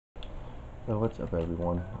So what's up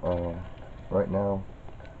everyone? Right now,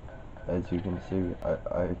 as you can see,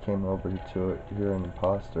 I came over to here an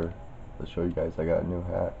imposter to show you guys I got a new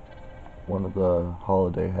hat. One of the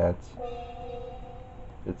holiday hats.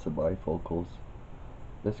 It's the bifocals.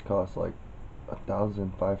 This costs like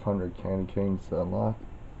 1,500 candy canes to unlock,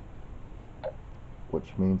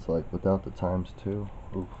 which means like without the times two,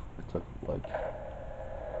 oof, it took like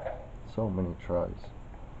so many tries.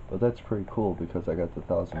 But that's pretty cool because I got the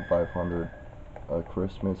 1,500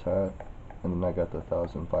 Christmas hat, and then I got the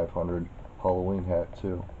 1,500 Halloween hat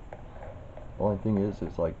too. The only thing is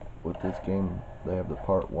like with this game, they have the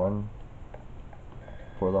part 1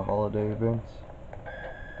 for the holiday events,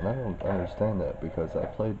 and I don't understand that because I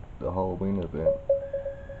played the Halloween event,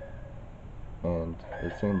 and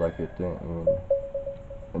it seemed like it didn't even,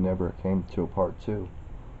 it never came to a part 2,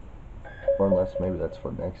 or unless maybe that's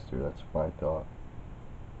for next year. That's my thought,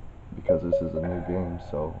 because this is a new game,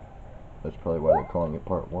 so that's probably why they're calling it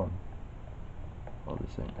part 1. Oh,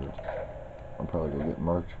 this ain't good. I'm probably gonna get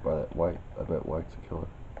murked by that white. I bet white's a killer.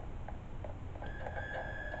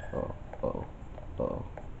 Oh, uh-oh, uh-oh.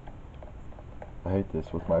 I hate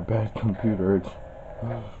this with my bad computer. It's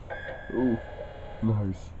ooh,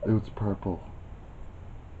 nice. It was purple.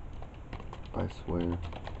 I swear,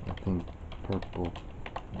 I think purple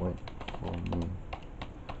went for me.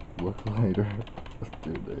 Look later.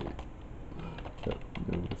 Today, that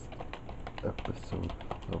newest episode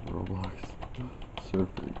of Roblox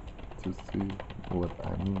surfing to see what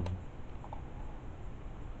I mean.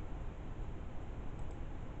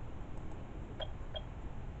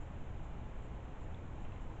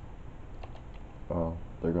 Oh,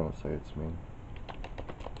 they're gonna say it's me.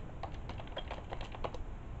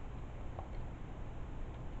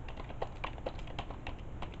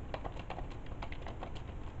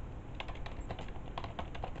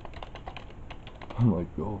 I'm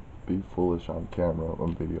like, go be foolish on camera,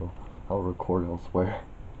 on video. I'll record elsewhere.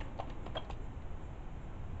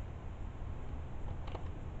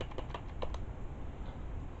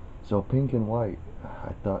 So pink and white.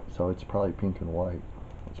 I thought so. It's probably pink and white.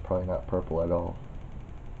 It's probably not purple at all.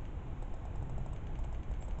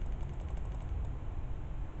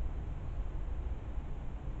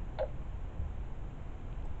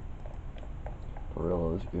 For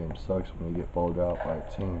real, this game sucks when you get voted out by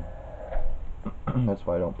a team. That's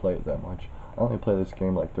why I don't play it that much. I only play this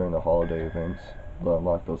game like during the holiday events to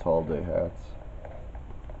unlock those holiday hats.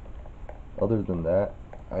 Other than that,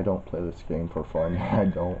 I don't play this game for fun. I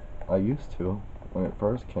don't. I used to. When it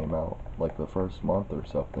first came out, like the first month or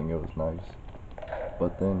something, it was nice.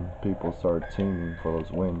 But then people started teaming for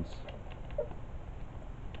those wins.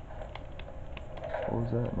 What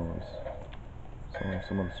was that noise?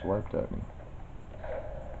 Someone swiped at me.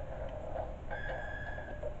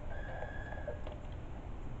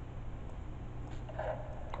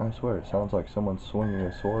 I swear, it sounds like someone swinging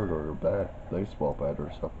a sword or a bat, baseball bat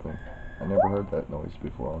or something. I never heard that noise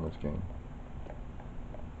before on this game.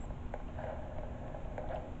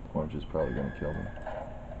 Orange is probably gonna kill me.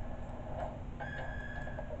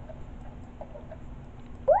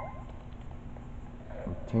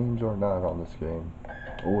 Teams are not on this game.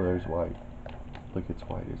 Oh, there's white. Look, it's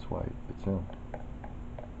white, it's white. It's him.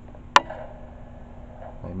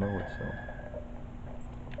 I know it's him.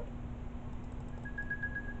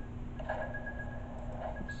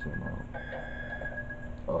 Let's zoom out.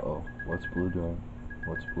 Uh-oh. What's blue doing?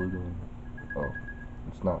 What's blue doing? Oh,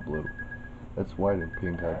 it's not blue. It's white and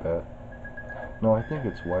pink, I bet. No, I think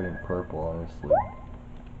it's white and purple, honestly.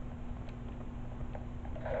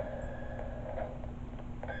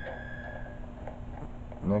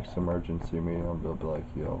 Next emergency meeting, I'm gonna be like,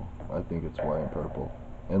 yo, I think it's white and purple.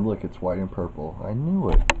 And look, it's white and purple. I knew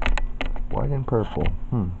it. White and purple.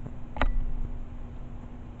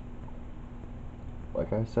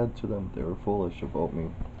 Like I said to them, they were foolish about me.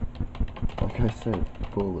 Like I said,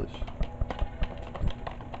 foolish.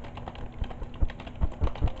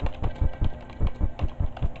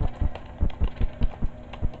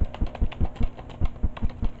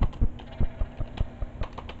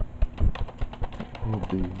 Will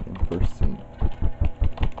be in first scene.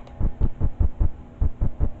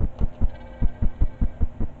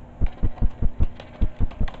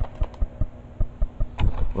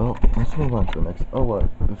 Well, let's move on to the next. Oh,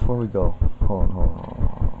 what? Before we go, hold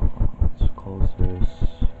on. Let's close this.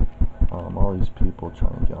 All these people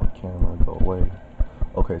trying to get on camera, go away.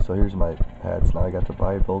 Okay, so here's my hats. Now I got the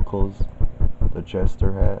bifocals, the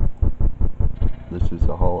jester hat. This is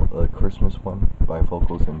a Christmas one,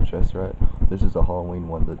 bifocals and jester hat. This is a Halloween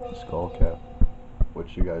one, the skull cap,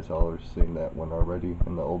 which you guys all are seeing that one already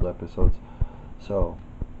in the old episodes. So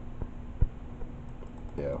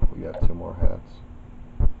Yeah, we got 2 more hats.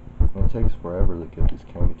 And it takes forever to get these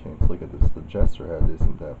candy canes. Look at this. The Jester hat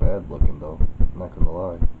isn't that bad looking though. I'm not gonna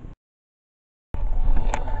lie.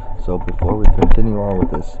 So before we continue on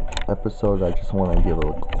with this episode, I just want to give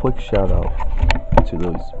a quick shout out to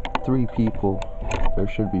those 3 people. There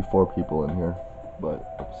should be 4 people in here, but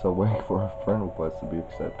I'm still waiting for a friend request to be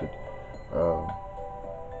accepted.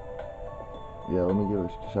 Yeah, let me give a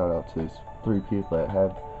shout out to these 3 people that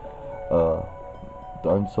have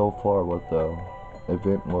done so far what the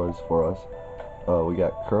event was for us. We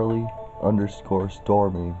got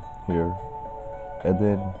Curly_Stormy here, and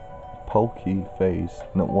then Pokey Face,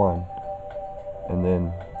 no 1, and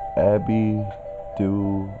then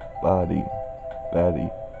abbyduhbaddi,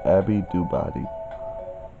 abbyduhbaddi.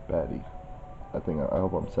 I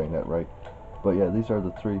hope I'm saying that right. But yeah, these are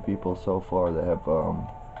the 3 people so far that have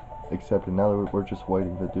accepted. Now that we're just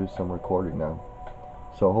waiting to do some recording now.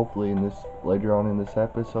 So hopefully later on in this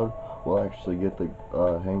episode, we'll actually get to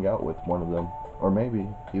hang out with one of them, or maybe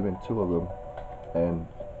even 2 of them, and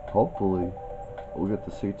hopefully we'll get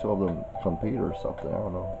to see 2 of them compete or something. I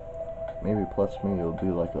don't know. Maybe plus me, it'll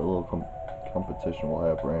be like a little competition we'll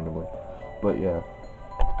have randomly. But yeah,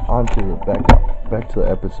 on to the back to the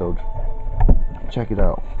episode. Check it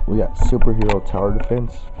out. We got superhero tower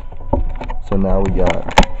defense. So now we got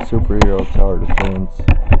superhero tower defense.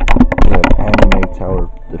 We have anime tower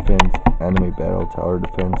defense, anime battle tower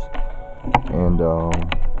defense, and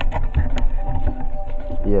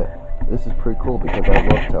yeah, this is pretty cool because I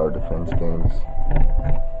love tower defense games,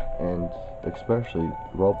 and especially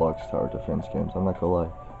Roblox tower defense games. I'm not gonna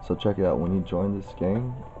lie. So check it out. When you join this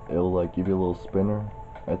game, it'll like give you a little spinner.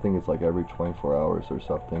 I think it's like every 24 hours or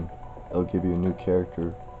something. It'll give you a new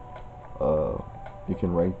character. You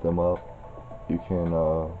can rank them up. You can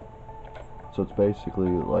so it's basically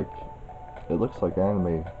like, it looks like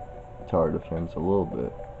anime tower defense a little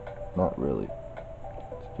bit. Not really.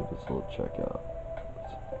 Let's give this a little check out.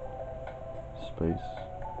 Space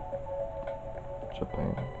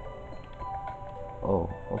Japan. Oh,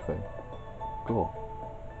 okay. Cool.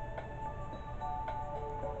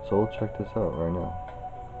 So we'll check this out right now.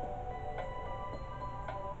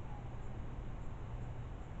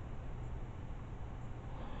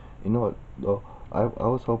 You know what though? I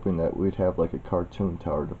was hoping that we'd have like a cartoon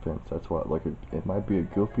tower defense. That's what, like it might be a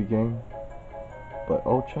goofy game. But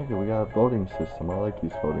oh, check it, we got a voting system. I like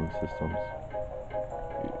these voting systems.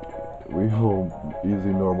 Real,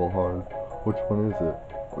 easy, normal, hard. Which one is it?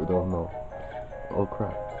 We don't know. Oh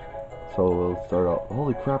crap. So we'll start out.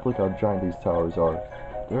 Holy crap, look how giant these towers are.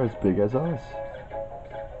 They're as big as us.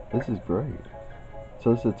 This is great.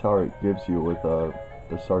 So this is a tower it gives you with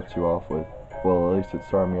it starts you off with. Well, at least it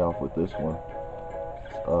started me off with this one.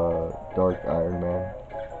 Dark Iron Man.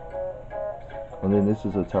 And then this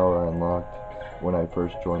is a tower I unlocked when I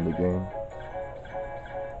first joined the game.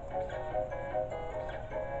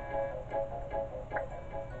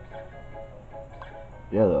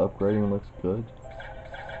 Yeah, the upgrading looks good.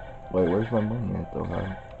 Wait, where's my money at though?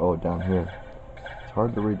 Oh, down here. It's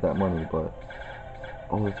hard to read that money, but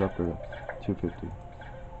oh, it's up there. 250.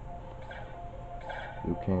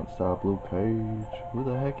 You can't stop Luke Cage. Who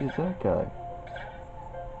the heck is that guy?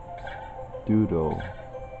 Dudo.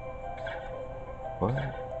 What?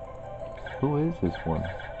 Who is this one?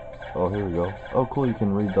 Oh, here we go. Oh, cool, you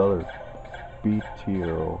can read the other.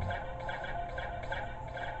 BTO.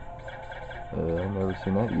 I've never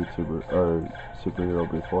seen that YouTuber, or superhero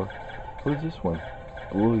before. Who's this one?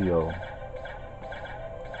 Lulio.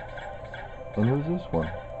 And who's this one?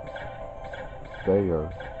 Bayer.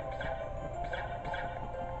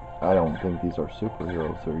 I don't think these are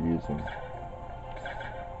superheroes they're using.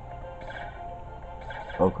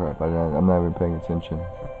 Oh crap, I'm not even paying attention.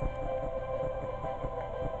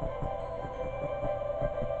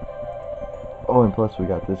 Oh, and plus we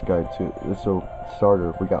got this guy too. This is a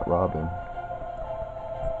starter. We got Robin.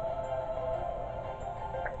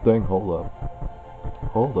 Dang, hold up.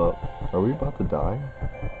 Hold up. Are we about to die?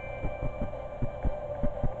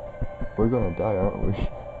 We're gonna die, aren't we?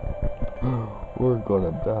 We're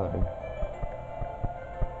gonna die.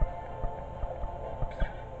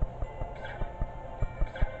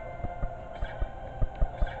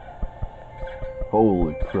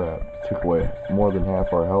 Holy crap. Took away more than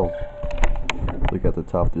half our health. Look at the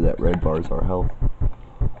top through that red bar is our health.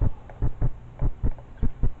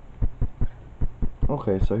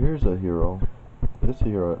 Okay, so here's a hero. This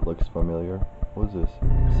hero looks familiar. What is this?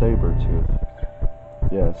 Sabretooth.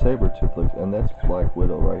 Yeah, Sabretooth looks, and that's Black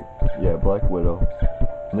Widow, right? Yeah, Black Widow.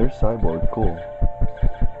 And there's Cyborg, cool.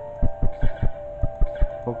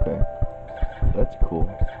 Okay. That's cool.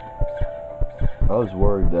 I was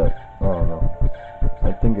worried that, I don't know.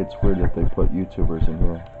 I think it's weird that they put YouTubers in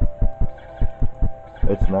here.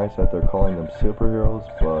 It's nice that they're calling them superheroes,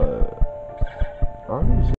 but aren't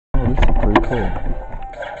they? Oh, this is pretty cool.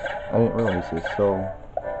 I didn't realize this. So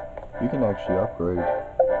you can actually upgrade.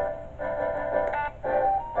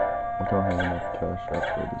 I don't have enough cash to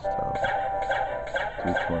upgrade this towel.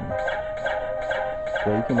 220.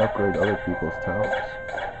 Yeah, you can upgrade other people's towels.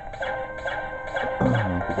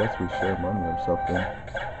 I guess we share money or something.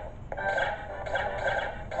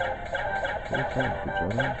 What's that? The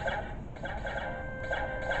Jordan?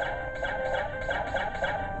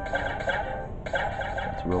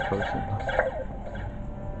 It's a real person.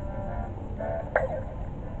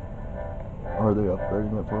 Are they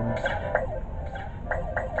upgrading it for me?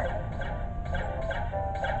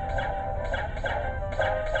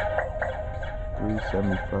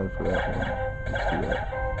 $375 for that one. Let's do that.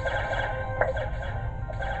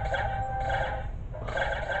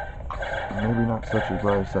 Maybe not such a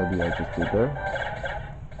wise idea I just did there.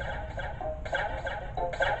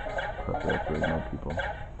 Probably upgrade more people.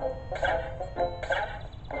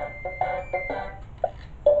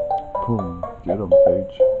 Boom. Get them,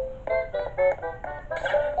 Paige.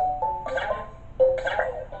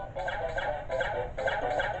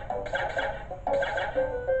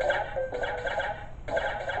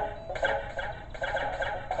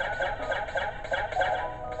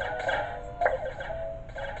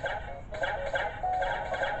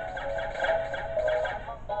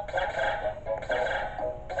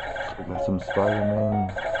 We got some Spider-Man,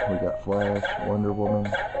 we got Flash, Wonder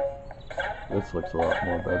Woman. This looks a lot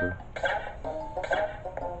more better.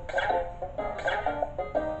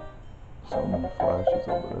 So many flashes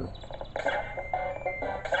over there.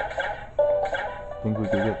 Think we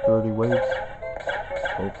could get 30 waves?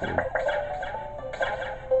 Hopefully.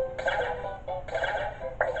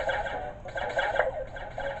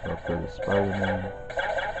 Up there to Spider-Man.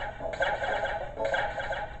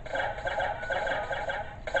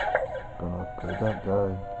 Gonna upgrade that guy,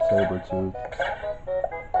 Sabretooth.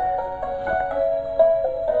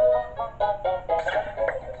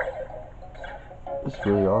 It's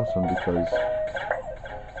really awesome because,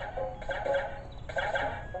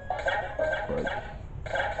 like,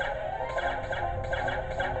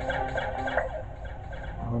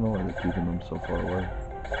 I don't know why they're keeping them so far away.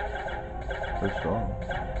 They're strong.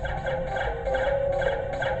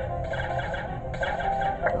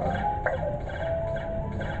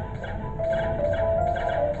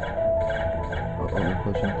 They're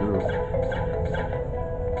pushing through.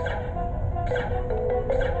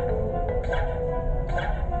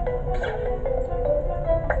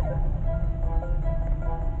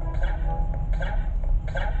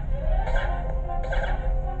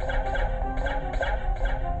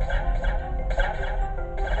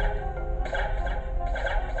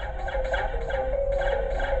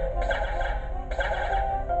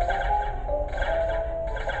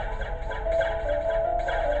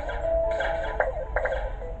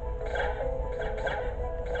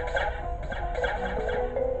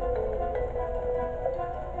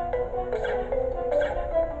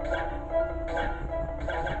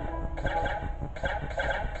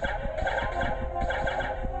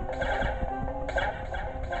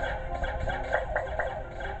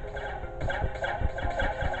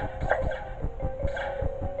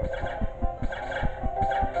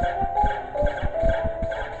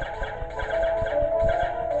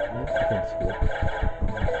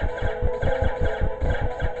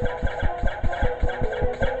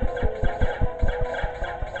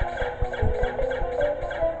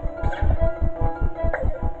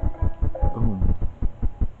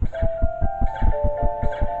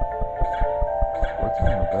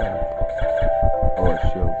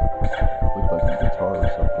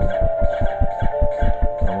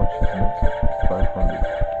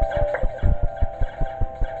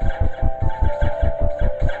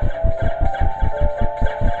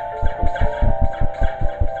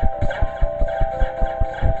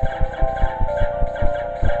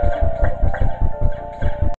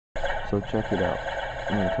 So check it out.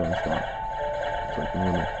 I'm gonna turn this down so I can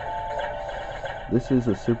hear me. This is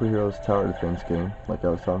a superheroes tower defense game, like I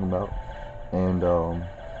was talking about, and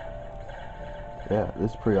yeah,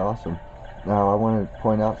 this is pretty awesome. Now I want to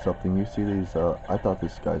point out something. You see these? I thought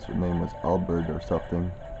this guy's name was Albert or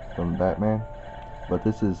something from Batman, but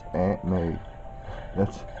this is Aunt May.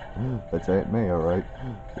 That's Aunt May, all right,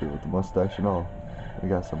 with the mustache and all. We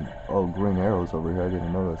got some green arrows over here. I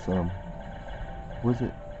didn't notice them. Was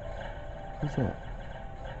it? Who's that?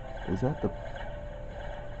 Is that the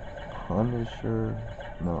Punisher?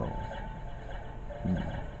 No. I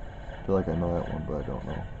feel like I know that one, but I don't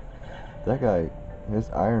know. That guy, He has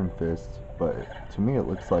Iron Fist, but to me it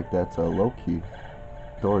looks like that's a Loki,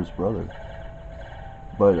 Thor's brother.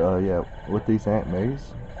 But yeah, with these Aunt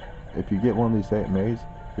Mays, if you get one of these Aunt Mays,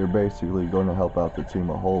 you're basically going to help out the team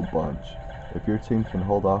a whole bunch. If your team can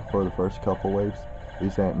hold off for the first couple waves,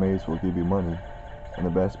 these Aunt Mays will give you money. And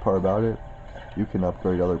the best part about it, you can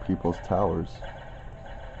upgrade other people's towers.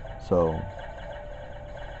 So,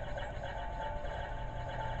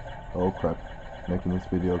 oh crap, making this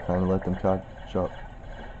video kind of let them catch up.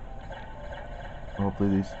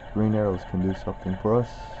 Hopefully these green arrows can do something for us.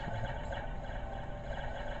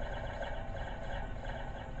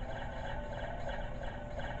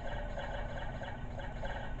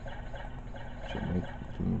 Should make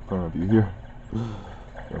in front of you here.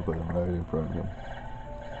 I'll put him right in front of him.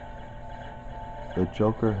 The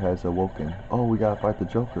Joker has awoken. Oh, we gotta fight the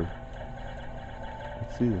Joker.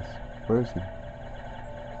 Let's see this. Where is he?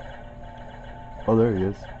 Oh, there he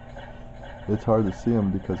is. It's hard to see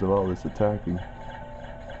him because of all this attacking.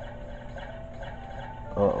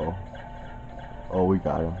 Uh-oh. Oh, we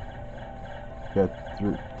got him. He had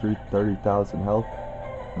 30,000 health.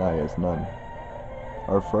 Now he has none.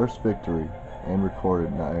 Our first victory. And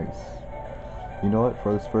recorded. Nice. You know what?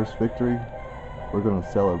 For this first victory, we're going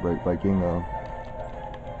to celebrate by getting a...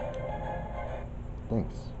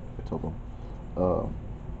 Thanks. I told them.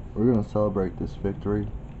 We're going to celebrate this victory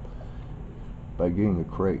by getting a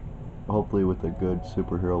crate. Hopefully with a good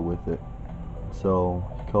superhero with it. So,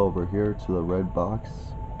 go over here to the red box.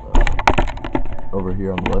 Over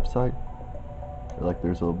here on the left side. Like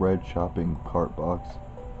there's a red shopping cart box.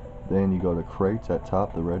 Then you go to crates at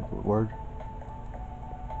top, the red word.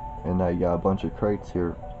 And now you got a bunch of crates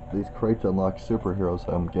here. These crates unlock superheroes,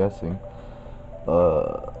 I'm guessing.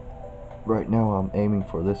 Right now I'm aiming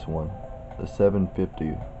for this one. The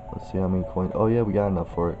 750. Let's see how many coins. Oh yeah, we got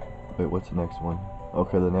enough for it. Wait, what's the next one?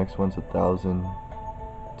 Okay, the next one's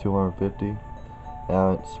 1,250.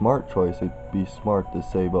 Now, smart choice, it'd be smart to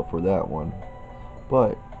save up for that one.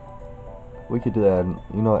 But, we could do that, and,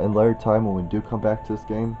 you know, in later time when we do come back to this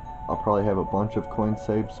game, I'll probably have a bunch of coins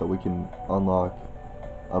saved so we can unlock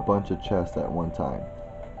a bunch of chests at one time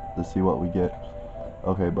to see what we get.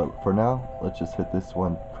 Okay, but for now, let's just hit this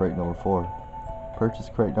one, crate number 4. Purchase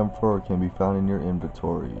crate number 4 can be found in your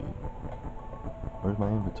inventory. Where's my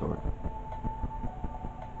inventory?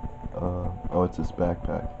 Oh, it's this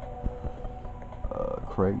backpack.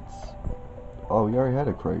 Crates. Oh, we already had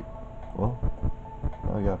a crate. Well,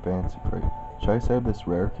 now we got fancy crate. Should I save this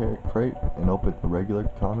rare crate and open the regular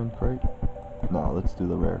common crate? No, let's do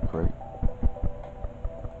the rare crate.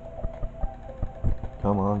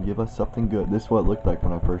 Come on, give us something good. This is what it looked like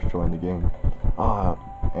when I first joined the game. Ah,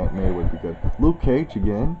 Aunt May would be good. Luke Cage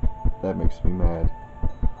again? That makes me mad.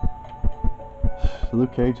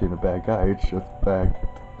 Luke Cage ain't a bad guy, it's just fact.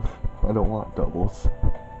 I don't want doubles.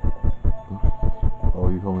 Oh,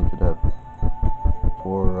 you only could have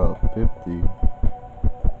 450.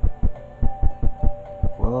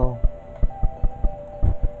 Well,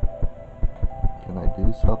 can I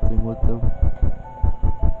do something with them?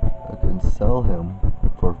 I can sell him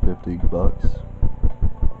for 50 bucks.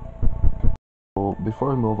 Well,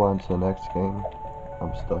 before we move on to the next game,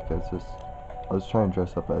 I'm stuck as this. I was trying to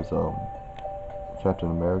dress up as Captain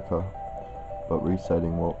America, but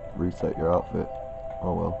resetting won't reset your outfit.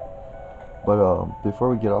 Oh well. But before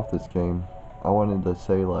we get off this game, I wanted to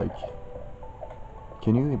say, like,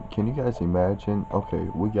 can you guys imagine? Okay,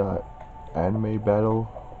 we got anime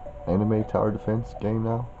tower defense game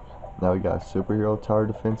now. Now we got superhero tower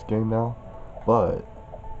defense game now. But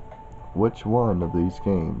which one of these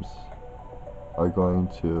games are going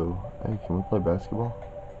to? Hey, can we play basketball?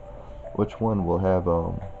 Which one will have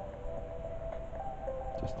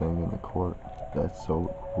just staying in the court? That's so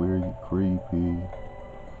weird, creepy.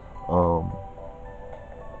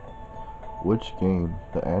 Which game?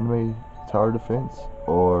 The anime tower defense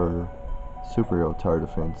or superhero tower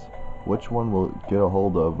defense? Which one will get a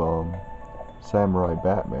hold of Samurai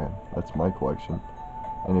Batman? That's my question.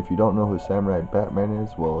 And if you don't know who Samurai Batman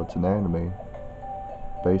is, well, it's an anime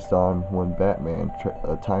based on when Batman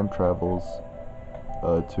time travels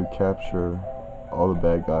to capture all the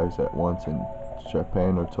bad guys at once in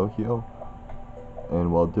Japan or Tokyo.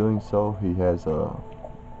 And while doing so, he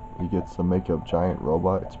gets to make a giant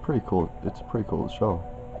robot. It's pretty cool. It's a pretty cool show.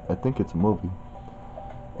 I think it's a movie,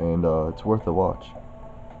 and it's worth a watch.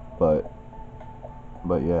 But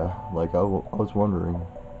yeah, like I was wondering,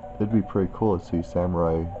 it'd be pretty cool to see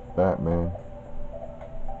Samurai Batman.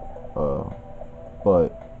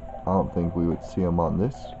 But I don't think we would see him on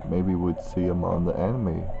this. Maybe we'd see him on the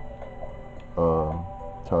anime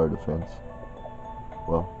tower defense.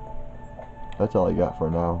 Well, that's all I got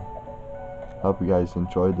for now. Hope you guys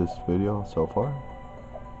enjoyed this video so far.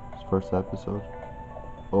 This first episode.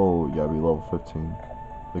 Oh, you gotta be level 15.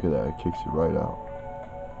 Look at that, it kicks you right out.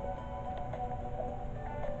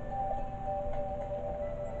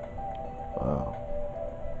 Wow.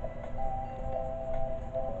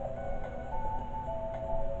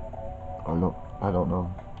 I don't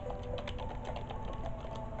know.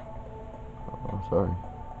 Oh, sorry.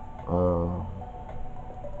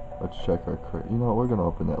 Let's check our crate. You know what, we're gonna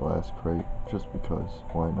open that last crate just because.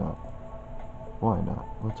 Why not? Why not?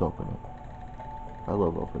 Let's open it. I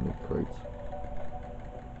love opening crates.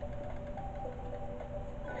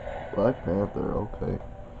 Black Panther, okay.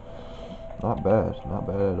 Not bad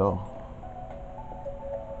at all.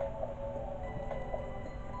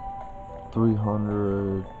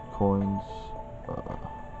 300 coins.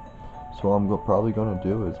 So what I'm probably gonna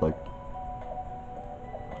do is like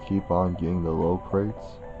keep on getting the low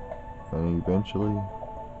crates, and eventually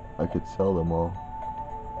I could sell them all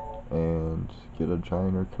and get a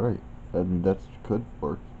giant crate. And that could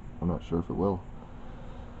work. I'm not sure if it will.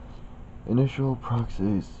 Initial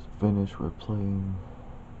proxies finish. We're playing.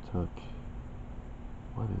 Took.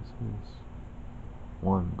 What is this?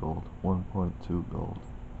 1 gold. 1.2 gold.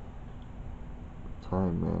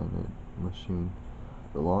 Time machine.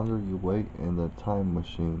 The longer you wait in the time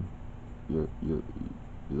machine, the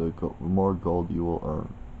more gold you will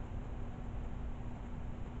earn.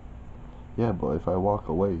 Yeah, but if I walk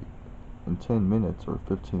away in 10 minutes or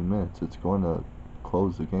 15 minutes, it's going to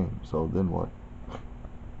close the game. So then what?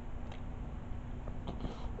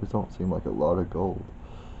 This don't seem like a lot of gold.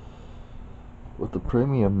 With the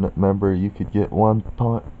premium member, you could get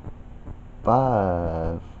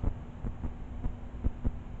 1.5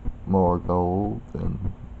 more gold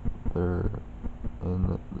than there in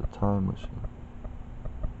the time machine.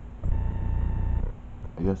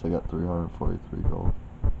 I guess I got 343 gold.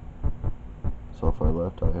 So if I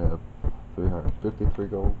left, I have 353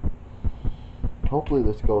 gold. Hopefully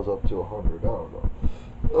this goes up to 100. I don't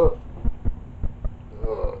know.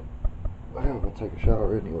 I gotta go take a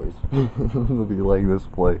shower anyways. It'll be letting this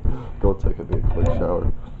play. Go take a big quick shower,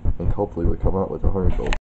 and hopefully we come out with 100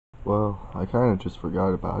 gold. Well, I kind of just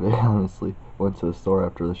forgot about it, honestly. Went to the store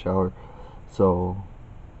after the shower. So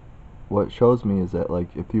what it shows me is that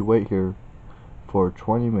like if you wait here for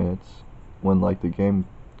 20 minutes when like the game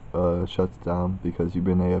shuts down because you've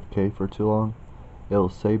been AFK for too long, it'll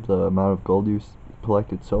save the amount of gold you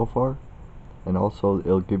collected so far, and also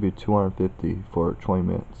it'll give you 250 for 20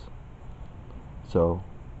 minutes. So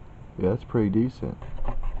yeah, that's pretty decent.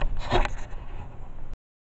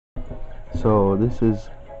 So this is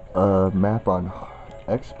a map on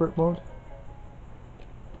expert mode.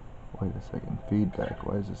 Wait a second, feedback.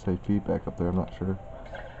 Why does it say feedback up there? I'm not sure.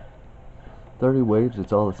 30 waves,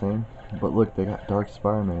 it's all the same. But look, they got Dark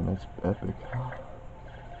Spider-Man, that's epic.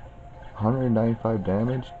 195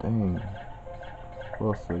 damage? Dang.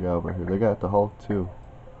 What else do they got over here? They got the Hulk too.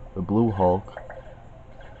 The Blue Hulk.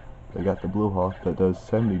 They got the Blue Hulk that does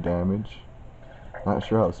 70 damage. Not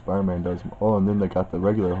sure how Spider-Man does. Oh, and then they got the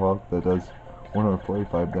regular Hulk that does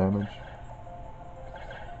 145 damage.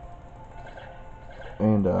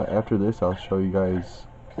 And after this, I'll show you guys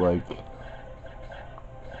how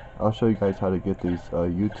to get these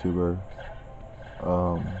YouTuber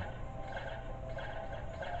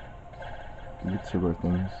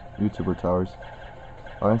things, YouTuber towers.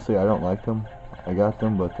 Honestly, I don't like them. I got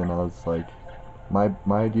them, but then I was like, my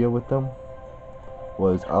idea with them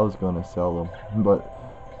was I was gonna sell them, but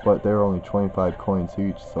they're only 25 coins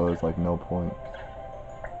each, so it's like no point.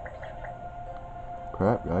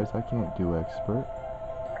 Crap, guys, I can't do expert.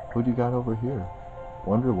 Who do you got over here?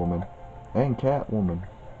 Wonder Woman and Catwoman.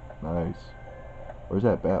 Nice. Where's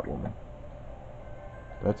that Batwoman?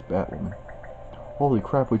 That's Batwoman. Holy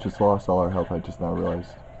crap, we just lost all our health. I just now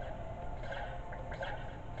realized.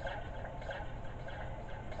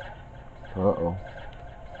 Uh-oh.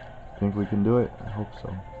 Think we can do it? I hope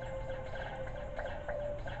so.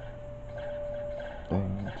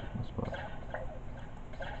 Dang, I took my spot.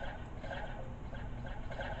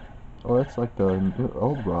 Oh, that's like the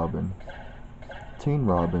old Robin. Teen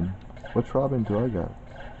Robin. Which Robin do I got?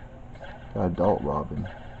 Got Adult Robin.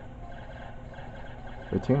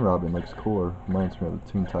 The Teen Robin looks cooler. Reminds me of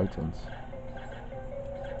the Teen Titans.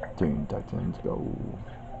 Teen Titans, go.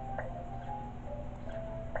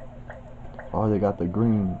 Oh, they got the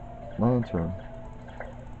Green Lantern.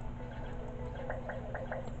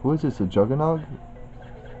 Who is this, a Juggernaut?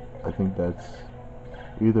 I think that's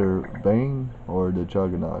either Bane or the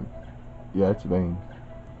Juggernaut. Yeah, it's Bane.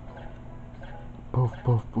 Poof,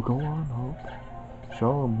 poof, go on, Hope.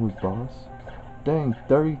 Show him who's boss. Dang,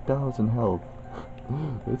 30,000 health.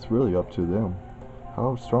 It's really up to them.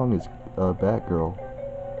 How strong is Batgirl?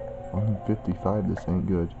 Only 55, this ain't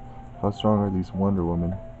good. How strong are these Wonder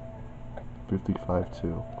Woman? 55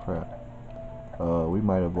 too. Crap. We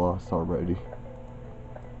might have lost already.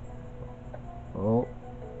 Oh,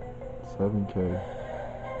 7K.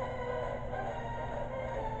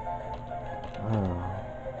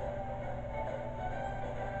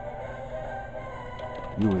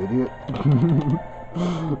 You idiot.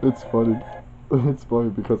 It's funny. It's funny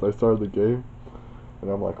because I started the game and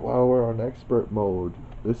I'm like, wow, we're on expert mode.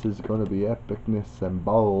 This is gonna be epicness and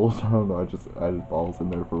balls. I don't know, I just added balls in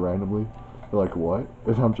there for randomly. They're like, what?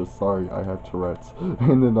 And I'm just sorry, I have Tourette's.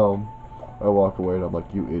 And then I walk away and I'm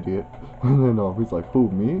like, you idiot. And then he's like, who,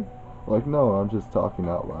 me? I'm like, no, I'm just talking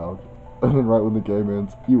out loud. And then right when the game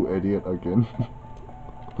ends, you idiot again.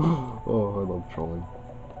 Oh, I love trolling.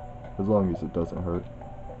 As long as it doesn't hurt.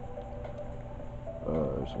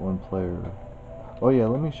 There's one player. Oh yeah,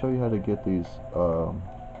 let me show you how to get these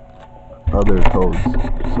other codes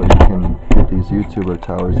so you can get these YouTuber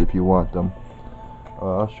towers if you want them.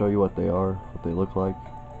 I'll show you what they are, what they look like.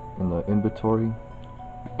 In the inventory,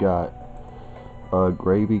 you got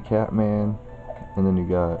Gravy Catman, and then you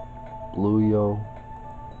got Blueyo,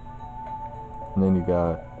 and then you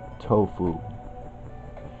got Tofu.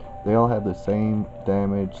 They all have the same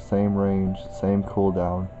damage, same range, same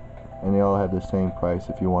cooldown, and they all have the same price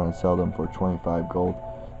if you want to sell them for 25 gold.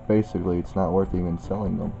 Basically, it's not worth even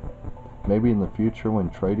selling them. Maybe in the future when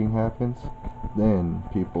trading happens, then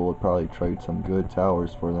people would probably trade some good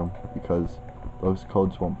towers for them because those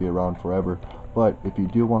codes won't be around forever. But if you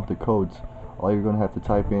do want the codes, all you're going to have to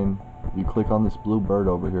type in, you click on this blue bird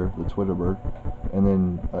over here, the Twitter bird, and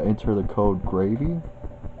then enter the code GRAVY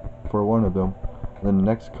for one of them. Then the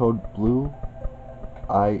next code, blue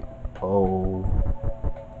IO.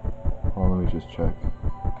 Oh, let me just check.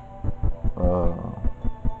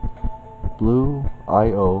 Blue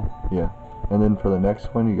IO, yeah. And then for the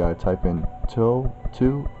next one, you gotta type in TOFUU.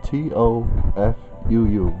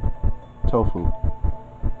 Tofu.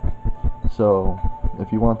 So,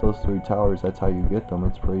 if you want those 3 towers, that's how you get them.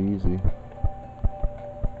 It's pretty easy.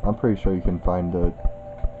 I'm pretty sure you can find the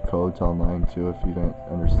codes online too if you didn't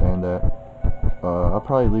understand that. I'll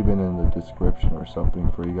probably leave it in the description or something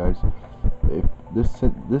for you guys. If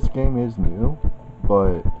this game is new,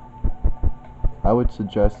 but I would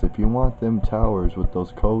suggest if you want them towers with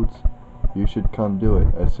those codes, you should come do it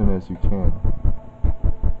as soon as you can.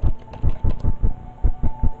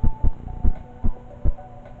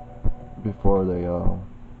 Before they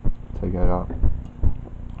take it out.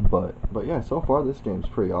 But yeah, so far this game's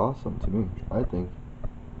pretty awesome to me, I think.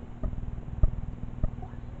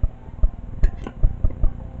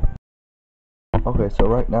 Okay, so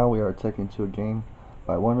right now we are taken to a game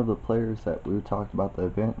by one of the players that we talked about the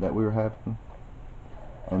event that we were having,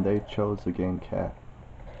 and they chose the game Cat.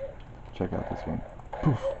 Check out this game.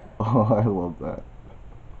 Poof! Oh, I love that.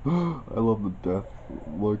 I love the death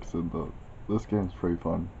looks and this game's pretty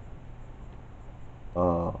fun.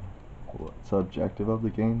 What's the objective of the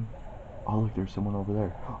game? Oh look, there's someone over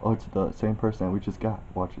there. Oh, it's the same person that we just got.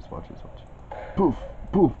 Watch this, watch this, watch. Poof!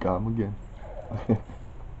 Poof! Got him again.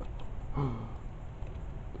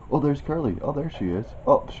 Oh, there's Curly. Oh, there she is.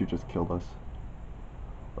 Oh, she just killed us.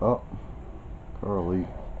 Oh, Curly.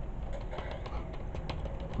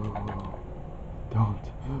 Don't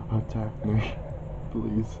attack me.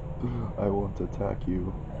 Please. I won't attack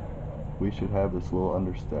you. We should have this little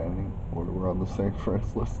understanding or we're on the same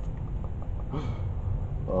friends list.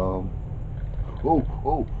 Oh,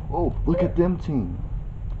 look at them team.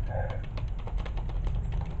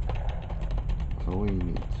 So we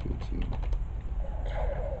need to team.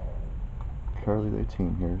 Curly, they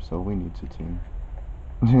team here, so we need to team.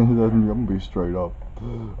 I'm gonna be straight up.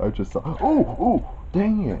 I just saw. Oh,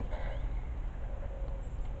 dang it!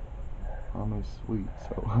 Oh my sweet.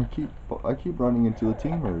 So I keep running into the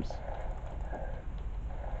teamers.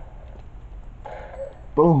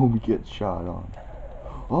 Boom! Get shot on.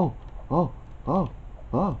 Oh!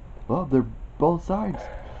 They're both sides.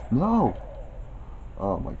 No!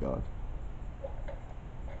 Oh my god.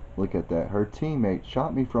 Look at that. Her teammate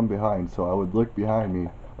shot me from behind, so I would look behind me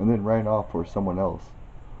and then ran off for someone else.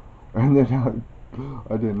 And then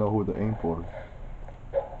I didn't know who to aim for.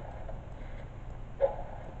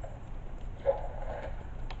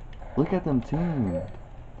 Look at them team.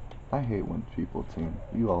 I hate when people team.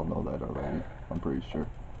 You all know that already. I'm pretty sure.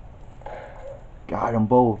 Got them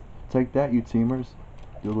both. Take that, you teamers.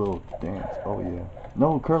 Do a little dance. Oh yeah.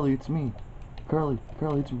 No, Curly, it's me. Curly,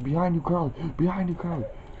 it's behind you, Curly. Behind you, Curly.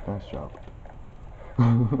 Nice job.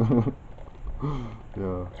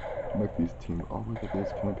 Yeah. Make these team. Oh, look at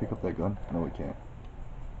this. Can we pick up that gun? No, we can't.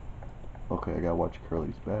 Okay, I gotta watch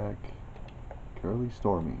Curly's back. Curly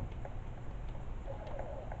Stormy.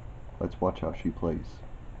 Let's watch how she plays.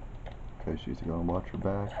 Okay, she's gonna watch her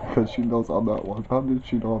back because she knows I'm not watching. How did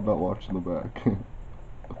she know I'm not watching the back?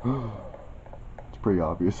 It's pretty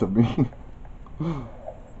obvious of me.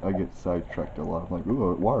 I get sidetracked a lot. I'm like,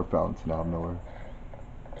 ooh, a water fountain out of nowhere.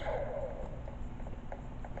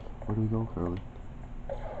 Where do we go, Curly?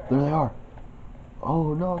 There they are!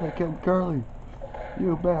 Oh no, they killed Curly!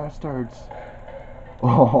 You bastards!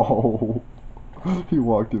 Oh! He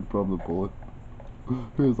walked in from the bullet.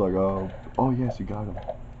 He was like, oh yes, you got him.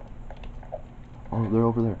 Oh, they're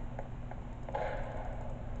over there.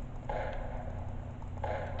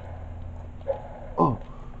 Oh!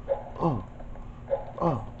 Oh!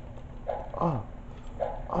 Oh! Oh!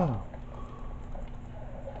 Oh!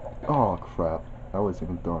 Oh crap. I wasn't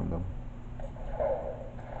even throwing them.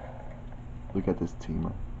 Look at this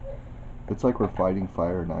teamer. It's like we're fighting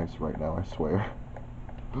fire and ice right now, I swear.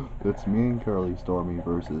 It's me and Curly Stormy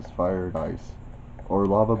versus fire and ice. Or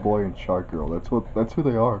Lava Boy and Shark Girl. That's who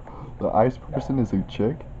they are. The ice person is a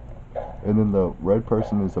chick, and then the red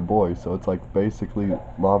person is a boy, so it's like basically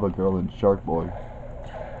Lava Girl and Shark Boy.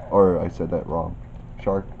 Or I said that wrong.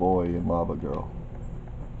 Shark Boy and Lava Girl.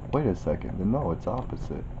 Wait a second, no, it's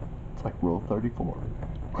opposite. It's like Rule 34.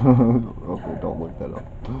 Okay, don't look that up.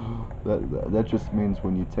 That just means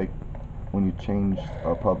when you change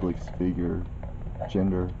a public's figure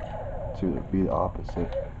gender to be the opposite.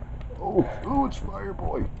 Oh, it's Fire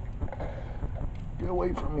Boy. Get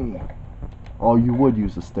away from me. Oh, you would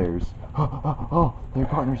use the stairs. Oh, their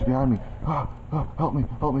partner's behind me. Help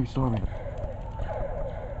me, Stormy.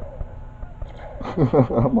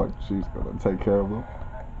 I'm like, she's gonna take care of them.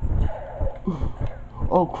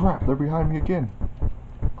 Oh crap, they're behind me again.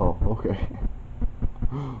 Oh, okay.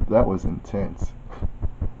 That was intense.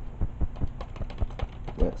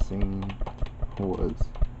 That scene was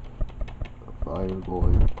Fire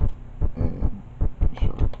Boy and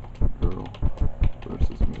Shark Girl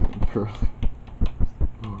versus me and Curly.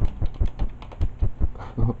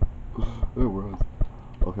 It was.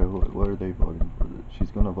 Okay, what are they voting for?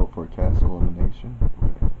 She's gonna vote for cast elimination?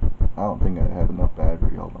 Okay. I don't think I have enough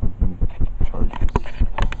battery. Hold on, let me charge this.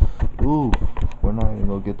 Ooh, we're not even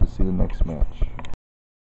gonna get to see the next match.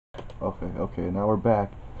 Okay, now we're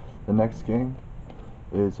back. The next game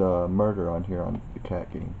is murder on here on the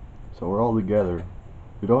cat game. So we're all together.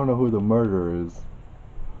 We don't know who the murderer is.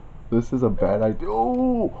 This is a bad idea.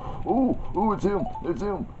 Oh, it's him.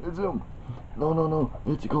 No,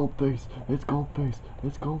 it's Goldface. It's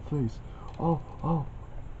Goldface. Oh.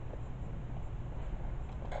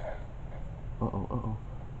 Uh-oh.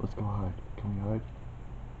 Let's go hide. Can we hide?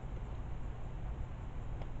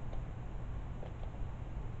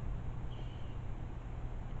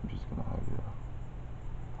 I'm just gonna hide here.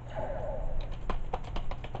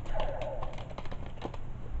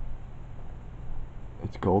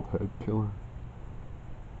 It's Goldhead Killer.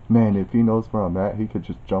 Man, if he knows where I'm at, he could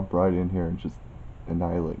just jump right in here and just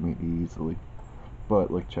annihilate me easily.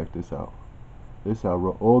 But look, check this out.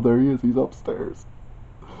 Oh, there he is. He's upstairs.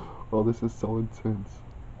 Oh, this is so intense.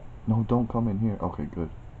 No, don't come in here. Okay, good.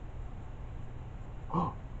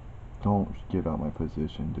 Don't give out my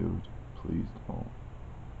position, dude. Please don't.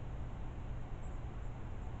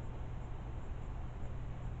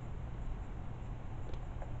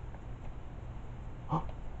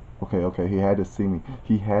 Okay, he had to see me.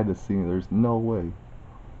 There's no way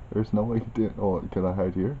he didn't. Oh, can I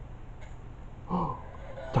hide here?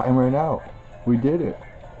 Time ran out. We did it.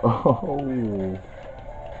 Oh.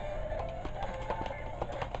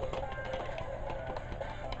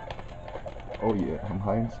 Oh yeah, I'm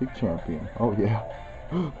hide and seek champion. Oh yeah.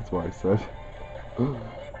 That's what I said.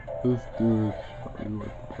 This dude shot me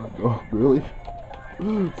with the gun. Oh, really?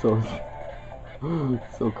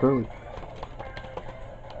 So Curly.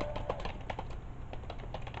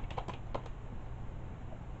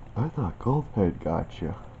 I thought Goldhead got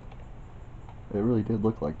you. It really did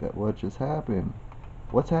look like that. What just happened?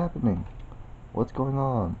 What's happening? What's going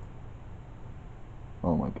on?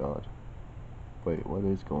 Oh my god. Wait, what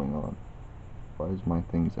is going on? Why is my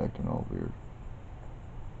things acting all weird?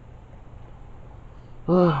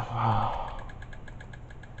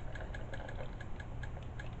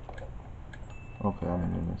 Okay, I'm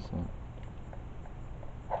an innocent.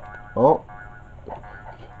 Oh!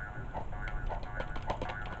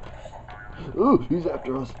 Ooh, he's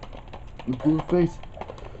after us! The blue face!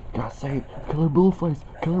 Gotta save! Killer Blueface!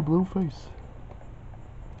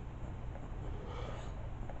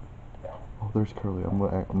 Oh, there's Curly. I'm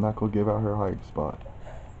not gonna give out her hiding spot.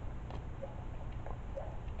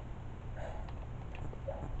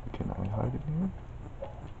 Can I hide in here?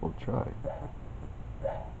 We'll try.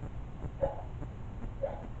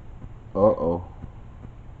 Uh-oh.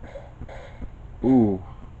 Ooh.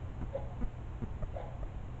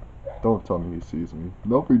 Don't tell me he sees me.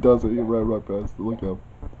 Nope, he doesn't. He ran right past. Look at him.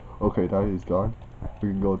 Okay, now he's gone. We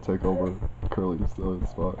can go take over Curly's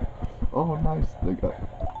spot. Oh, nice. They got...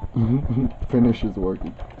 Finish is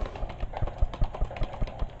working.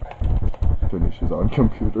 Finish is on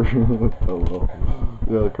computer. Oh, well.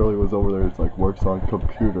 Yeah, Curly was over there. It's like, works on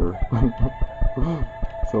computer.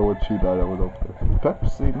 So when she died, I went over there.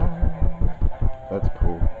 Pepsi, man. That's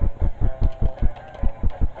cool.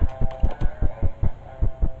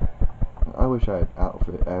 I wish I had an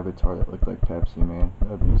outfit avatar that looked like Pepsi Man.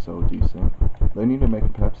 That'd be so decent. They need to make a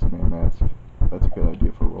Pepsi Man mask. That's a good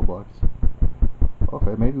idea for Roblox.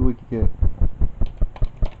 Okay, maybe we could get...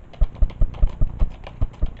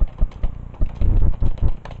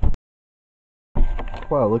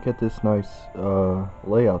 Wow, look at this nice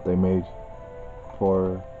layout they made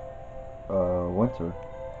for winter.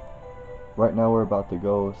 Right now we're about to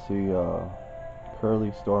go see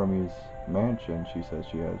Curly Stormy's mansion. She says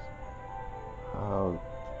she has. I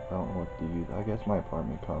don't know what to use. I guess my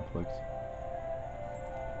apartment complex.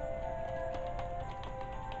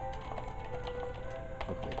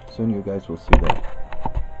 Okay, soon you guys will see that.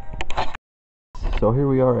 So here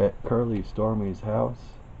we are at Curly Stormy's house.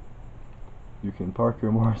 You can park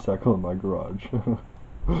your motorcycle in my garage.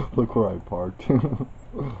 Look where I parked.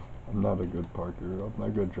 I'm not a good parker. I'm not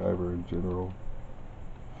a good driver in general.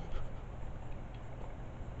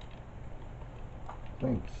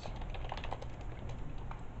 Thanks.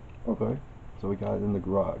 Okay, so we got it in the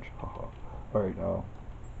garage. Haha. Alright, now.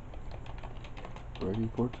 Ready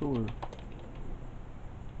for tour.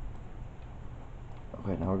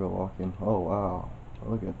 Okay, now we're gonna walk in. Oh, wow.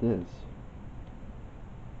 Look at this.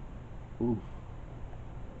 Oof.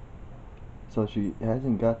 So she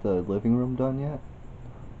hasn't got the living room done yet,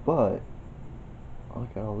 but look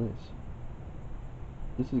at all this.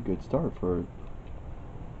 This is a good start for...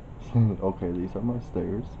 Okay, these are my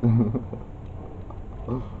stairs.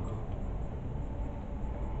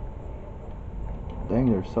 Dang,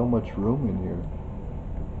 there's so much room in here.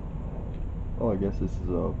 Oh, I guess this is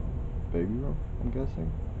a baby room, I'm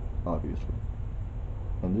guessing. Obviously.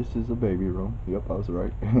 And this is a baby room. Yep, I was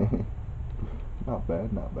right. Not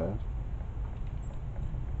bad, not bad.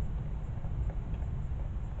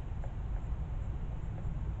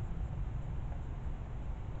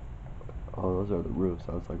 Oh, those are the roofs.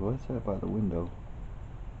 I was like, what's that by the window?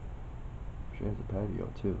 She has a patio,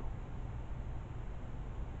 too.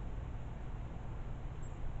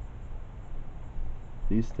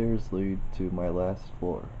 These stairs lead to my last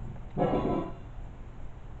floor.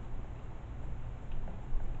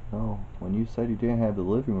 No, when you said you didn't have the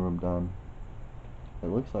living room done, it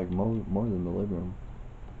looks like more than the living room.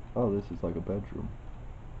 Oh, this is like a bedroom.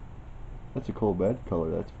 That's a cool bed color,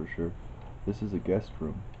 that's for sure. This is a guest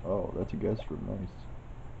room. Oh, that's a guest room, nice.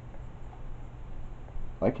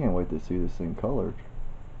 I can't wait to see this thing colored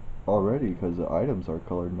already because the items are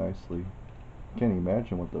colored nicely. Can't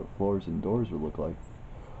imagine what the floors and doors would look like.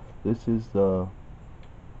 This is the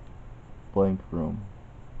blank room.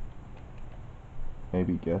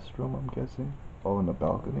 Maybe guest room, I'm guessing. Oh, and the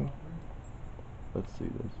balcony. Let's see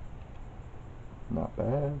this. Not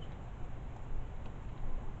bad.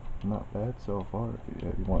 Not bad so far.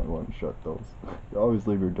 Yeah, you might want to shut those. You always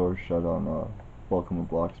leave your doors shut on Welcome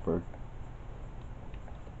to Bloxburg.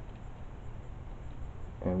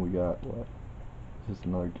 And we got what? Is this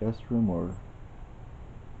another guest room or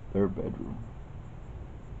their bedroom?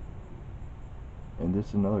 And this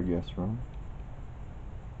is another guest room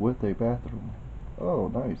with a bathroom. Oh,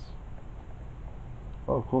 nice.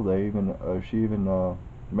 Oh, cool. They even she even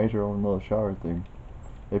made her own little shower thing.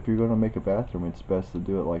 If you're gonna make a bathroom, it's best to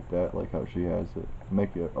do it like that, like how she has it.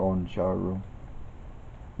 Make your own shower room.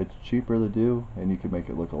 It's cheaper to do, and you can make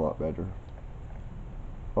it look a lot better.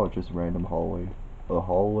 Oh, just a random hallway. A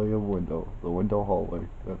hallway of window. The window hallway.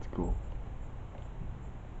 That's cool.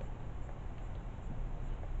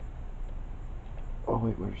 Oh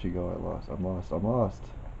wait, where did she go? I'm lost.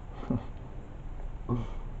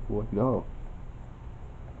 Wait up.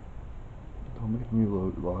 Don't make me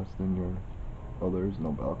lost in your... Oh, there is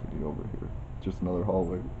no balcony over here. Just another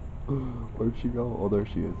hallway. Where'd she go? Oh, there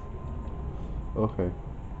she is. Okay.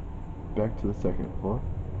 Back to the second floor.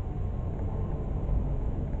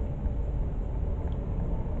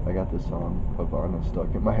 I got this song Havana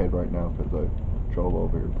stuck in my head right now because I drove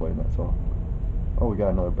over here playing that song. Oh, we got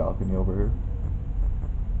another balcony over here.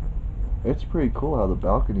 It's pretty cool how the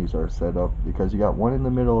balconies are set up because you got one in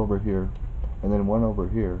the middle over here and then one over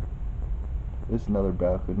here. This is another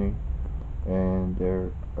balcony and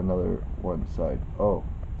there another one side. Oh,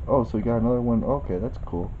 so we got another one. Okay, that's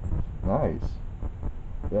cool. Nice.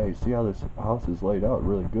 Yeah, you see how this house is laid out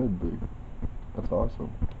really good, dude. That's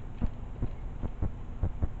awesome.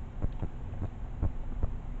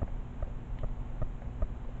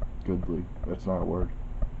 Goodly. That's not a word.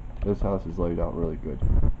 This house is laid out really good.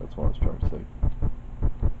 That's what I was trying to say.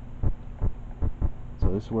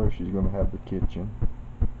 So this is where she's gonna have the kitchen.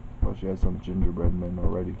 Oh, she has some gingerbread men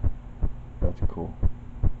already. That's cool.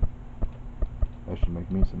 I should make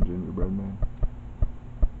me some gingerbread men.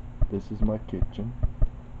 This is my kitchen.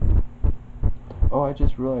 Oh, I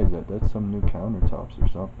just realized that's some new countertops or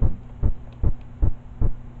something.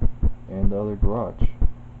 And the other garage.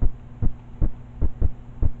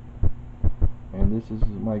 And this is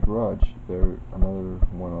my garage. There, another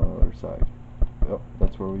one on the other side. Yep,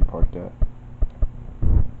 that's where we parked at.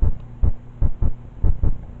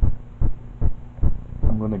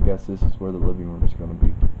 I'm gonna guess this is where the living room is gonna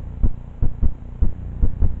be.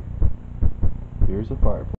 Here's a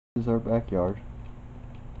fireplace. This is our backyard.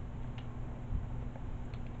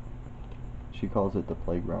 She calls it the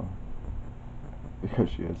playground because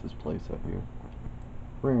she has this place up here.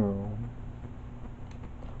 Wait,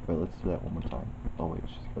 let's do that one more time. Oh wait,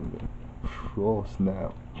 she's gonna do it. Oh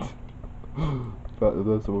snap. That's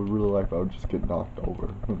what I would really like if I would just get knocked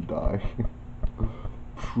over and die.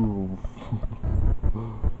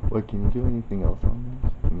 Wait, can you do anything else on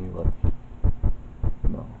this? Can you like...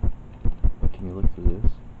 No. Wait, can you look through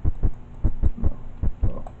this? No.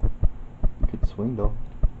 Oh. You could swing though.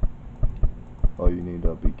 Oh, you need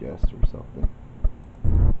to be guest or something.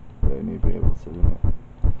 Yeah, you need to be able to sit in it.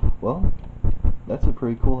 Well, that's a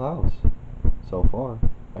pretty cool house so far.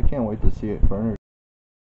 I can't wait to see it furnished.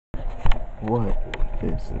 What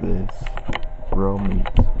is this? Bro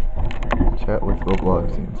meets. Chat with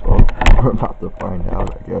Robloxians. Well, we're about to find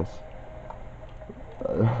out, I guess.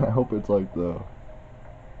 I hope it's like the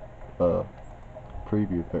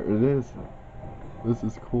preview there. It is. This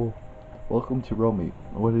is cool. Welcome to Romeet.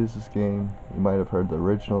 What is this game? You might have heard the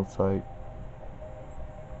original site.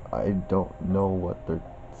 I don't know what their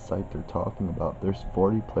site they're talking about. There's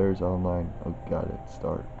 40 players online. Oh, got it.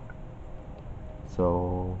 Start.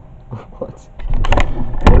 So, what is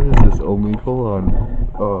this Omegle on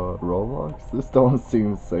Roblox? This don't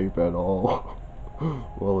seem safe at all.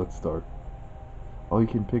 Well, let's start. Oh, you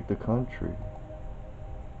can pick the country.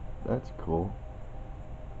 That's cool.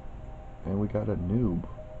 And we got a noob.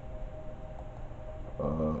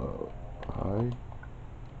 Hi.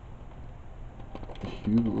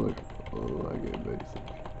 You look like a basic.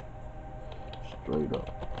 Straight up.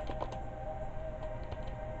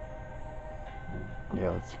 Yeah,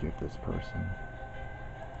 let's skip this person.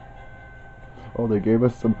 Oh, they gave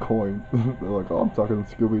us some coin. They're like, oh, I'm talking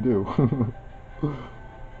to Scooby-Doo.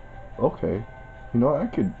 Okay. You know, I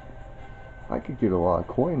could get a lot of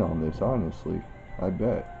coin on this, honestly. I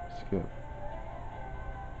bet. Skip.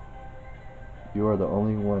 You are the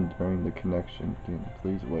only one during the connection.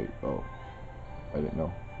 Please wait. Oh, I didn't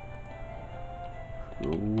know.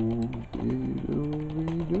 Scooby-Doo.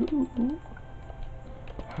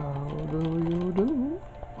 How do you do?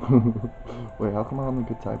 Wait, how come I only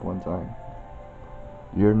could type one time?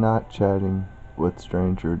 You're not chatting with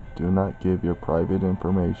stranger. Do not give your private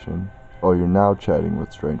information. Oh, you're now chatting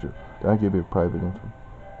with stranger. Do not give your private info.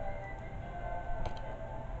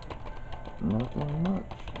 Nothing much.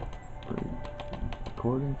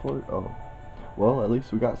 Recording for it. Oh, well, at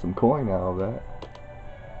least we got some coin out of that.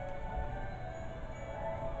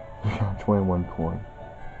 We got 21 coin.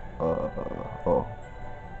 Oh.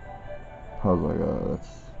 I was like, that's...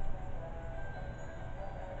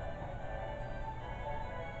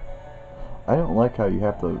 I don't like how you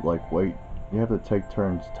have to, like, wait. You have to take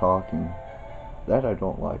turns talking. That I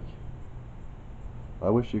don't like. I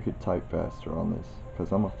wish you could type faster on this,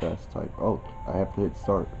 because I'm a fast type. Oh, I have to hit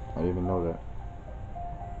start. I didn't even know that.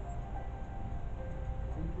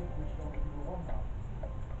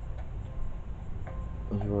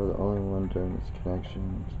 You are the only one during this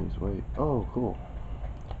connection. Please wait. Oh, cool.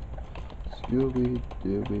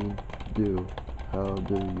 Scooby-Dooby-Doo. How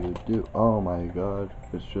do you do? Oh my god.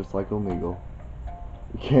 It's just like Omegle.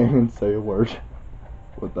 You can't even say a word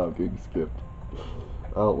without getting skipped.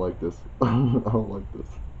 I don't like this. I don't like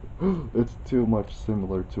this. It's too much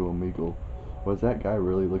similar to Omegle. Was that guy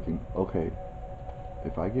really looking... Okay.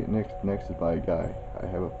 If I get nexted by a guy, I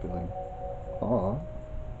have a feeling... Aw.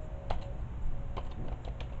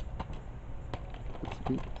 It's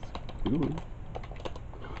me, Scooby.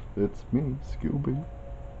 It's me, Scooby.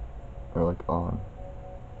 Or like on.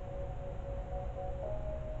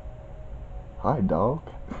 Hi, dog.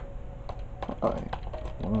 Hi.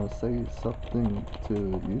 Wanna say something to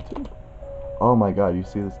YouTube? Oh my god, you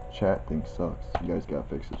see this chat thing sucks. You guys gotta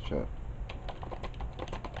fix this chat.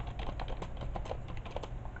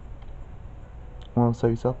 Wanna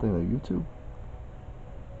say something to YouTube?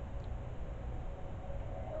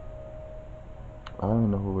 I don't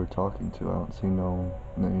even know who we're talking to. I don't see no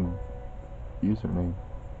name, username.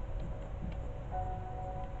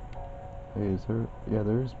 Hey, is there? Yeah,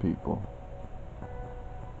 there is people.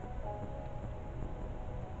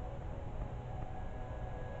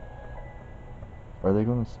 Are they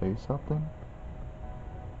gonna say something?